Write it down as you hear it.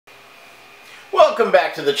Welcome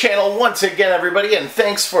back to the channel once again, everybody, and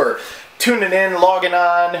thanks for tuning in, logging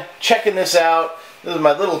on, checking this out. This is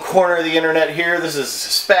my little corner of the internet here. This is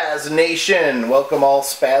Spaz Nation. Welcome all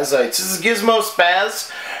Spazites. This is Gizmo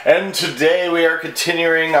Spaz, and today we are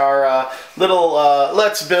continuing our little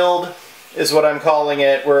Let's Build, is what I'm calling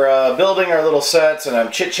it. We're building our little sets, and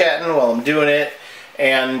I'm chit-chatting while I'm doing it.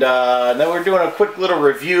 And then we're doing a quick little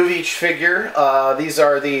review of each figure. These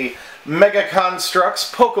are the Mega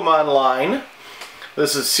Construx Pokemon line.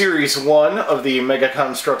 This is Series 1 of the Mega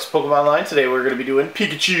Construx Pokemon line. Today we're going to be doing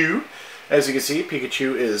Pikachu. As you can see,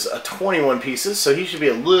 Pikachu is 21 pieces, so he should be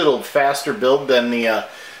a little faster build than the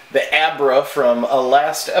Abra from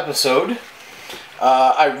last episode.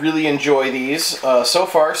 I really enjoy these. So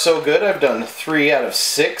far, so good. I've done 3 out of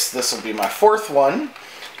 6. This will be my 4th one.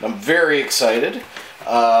 I'm very excited.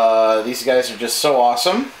 These guys are just so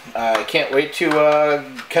awesome. I can't wait to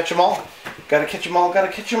catch them all. Gotta catch them all, gotta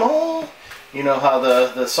catch them all. You know how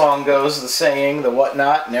the song goes, the saying, the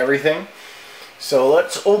whatnot, and everything. So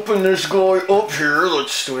let's open this guy up here.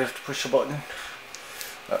 Do we have to push a button?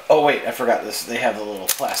 Oh wait, I forgot this. They have the little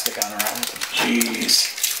plastic on around it. Jeez.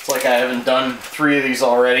 It's like I haven't done 3 of these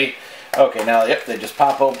already. Okay, now, yep, they just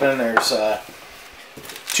pop open. There's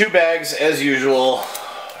 2 bags as usual.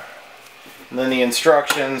 And then the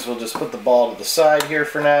instructions, we'll just put the ball to the side here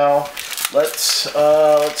for now. Let's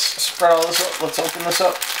spread all this up. Let's open this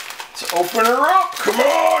up. Let's open her up. Come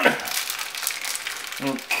on.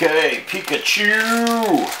 Okay,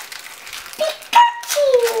 Pikachu.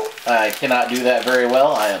 Pikachu. I cannot do that very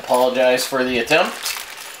well. I apologize for the attempt.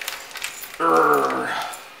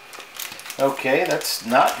 Okay, that's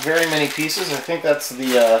not very many pieces. I think that's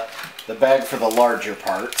the bag for the larger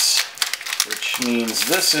parts, which means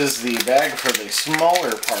this is the bag for the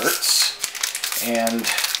smaller parts. And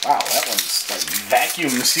wow, that one's like vacuum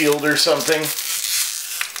sealed or something.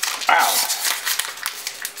 Wow,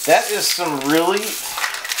 that is some really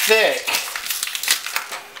thick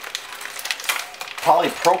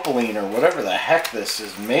polypropylene or whatever the heck this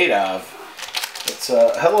is made of. It's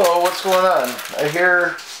hello, what's going on? I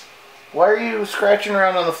hear, why are you scratching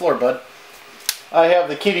around on the floor, bud? I have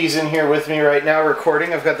the kitties in here with me right now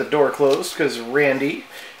recording. I've got the door closed because Randy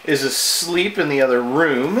is asleep in the other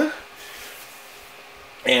room.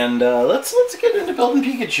 And let's get into building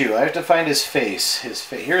Pikachu. I have to find his face.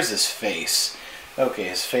 Here's his face. Okay,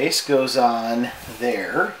 his face goes on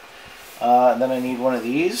there. And then I need one of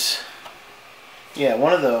these. Yeah,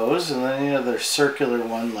 one of those, and then another circular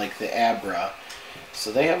one like the Abra.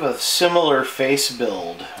 So they have a similar face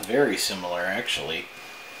build. Very similar, actually.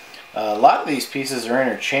 A lot of these pieces are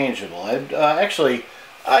interchangeable.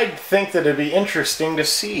 I'd think that it'd be interesting to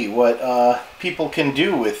see what people can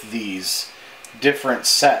do with these different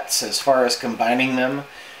sets as far as combining them,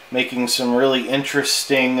 making some really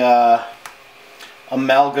interesting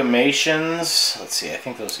amalgamations. Let's see, I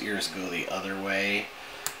think those ears go the other way.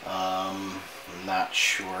 I'm not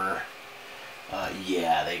sure.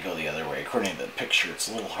 Yeah, they go the other way. According to the picture, it's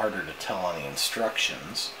a little harder to tell on the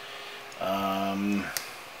instructions. And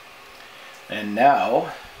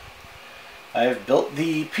now, I've built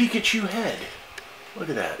the Pikachu head. Look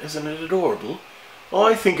at that, isn't it adorable? Oh,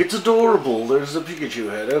 I think it's adorable. There's the Pikachu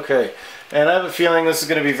head, okay. And I have a feeling this is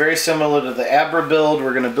going to be very similar to the Abra build.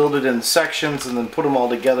 We're going to build it in sections and then put them all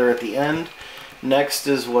together at the end. Next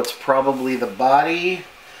is what's probably the body.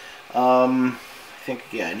 I think,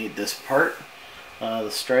 yeah, I need this part. The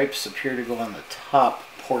stripes appear to go on the top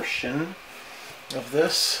portion of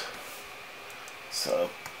this. So,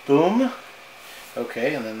 boom.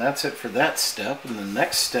 Okay, and then that's it for that step. And the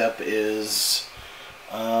next step is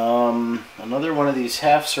another one of these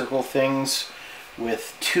half circle things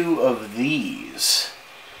with 2 of these.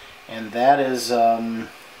 And that is,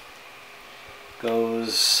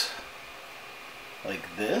 goes like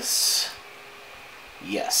this.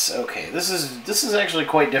 Yes, okay. This is actually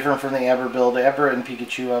quite different from the Abra build. Abra and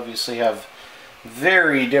Pikachu obviously have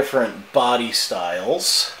very different body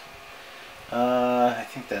styles. I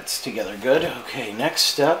think that's together good. Okay, next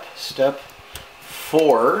step, step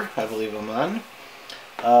 4, I believe I'm on.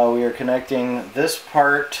 We are connecting this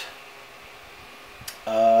part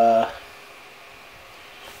to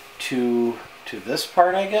this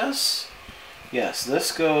part, I guess. Yes,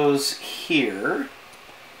 this goes here,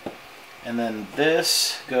 and then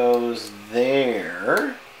this goes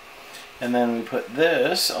there, and then we put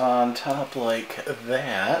this on top like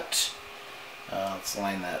that. Let's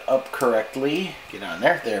line that up correctly. Get on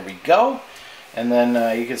there. There we go. And then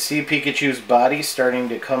you can see Pikachu's body starting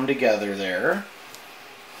to come together there.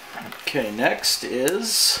 Okay, next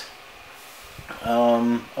is...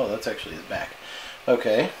 oh, that's actually his back.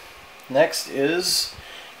 Okay. Next is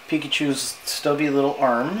Pikachu's stubby little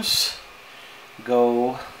arms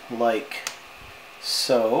go like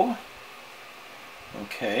so.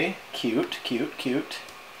 Okay, cute, cute, cute.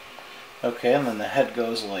 Okay, and then the head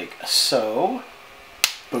goes like so.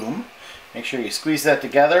 Boom. Make sure you squeeze that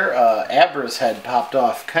together. Abra's head popped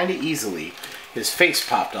off kind of easily. His face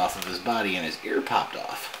popped off of his body and his ear popped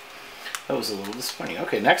off. That was a little disappointing.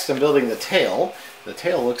 Okay, next I'm building the tail. The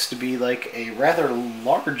tail looks to be like a rather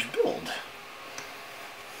large build.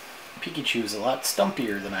 Pikachu's a lot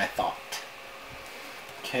stumpier than I thought.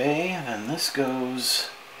 Okay, and then this goes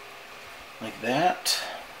like that.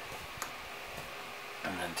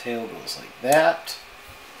 And then tail goes like that.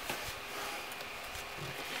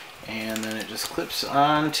 And then it just clips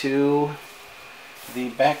onto the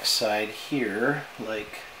back side here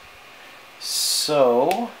like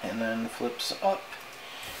so, and then flips up.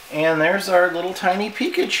 And there's our little tiny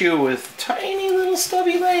Pikachu with tiny little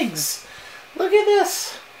stubby legs. Look at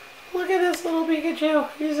this. Look at this little Pikachu.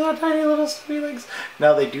 He's got tiny little stubby legs.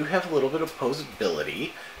 Now they do have a little bit of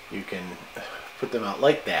posability. You can put them out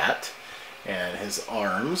like that. And his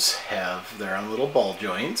arms have their own little ball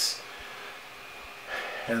joints.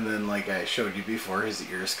 And then, like I showed you before, his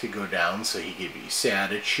ears could go down, so he could be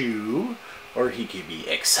sad-a-chew, or he could be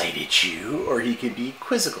excited-chew, or he could be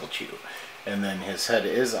quizzical-chew. And then his head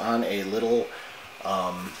is on a little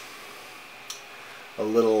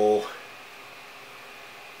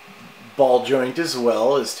ball joint as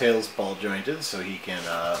well. His tail's ball jointed, so he can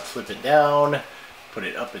flip it down, put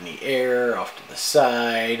it up in the air, off to the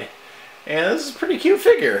side. And this is a pretty cute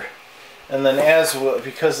figure. And then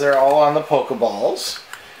because they're all on the Pokeballs,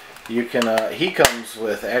 you can he comes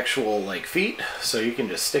with actual like feet, so you can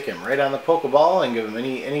just stick him right on the Pokeball and give him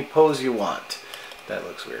any pose you want. That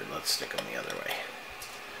looks weird. Let's stick him the other way.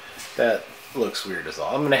 That looks weird as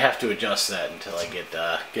all. I'm gonna have to adjust that until I get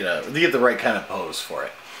the right kind of pose for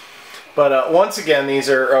it. But once again, these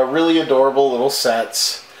are really adorable little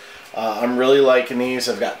sets. I'm really liking these.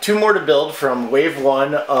 I've got 2 more to build from wave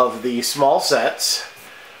 1 of the small sets.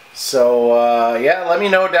 So yeah, let me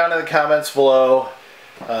know down in the comments below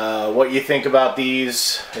what you think about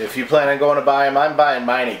these. If you plan on going to buy them, I'm buying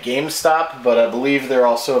mine at GameStop, but I believe they're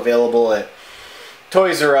also available at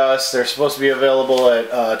Toys R Us. They're supposed to be available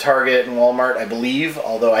at Target and Walmart, I believe,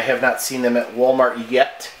 although I have not seen them at Walmart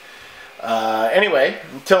yet. Anyway,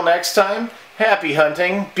 until next time, happy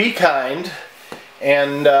hunting, be kind,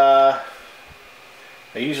 and I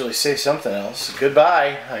usually say something else.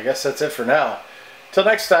 Goodbye. I guess that's it for now. Till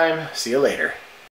next time, see you later.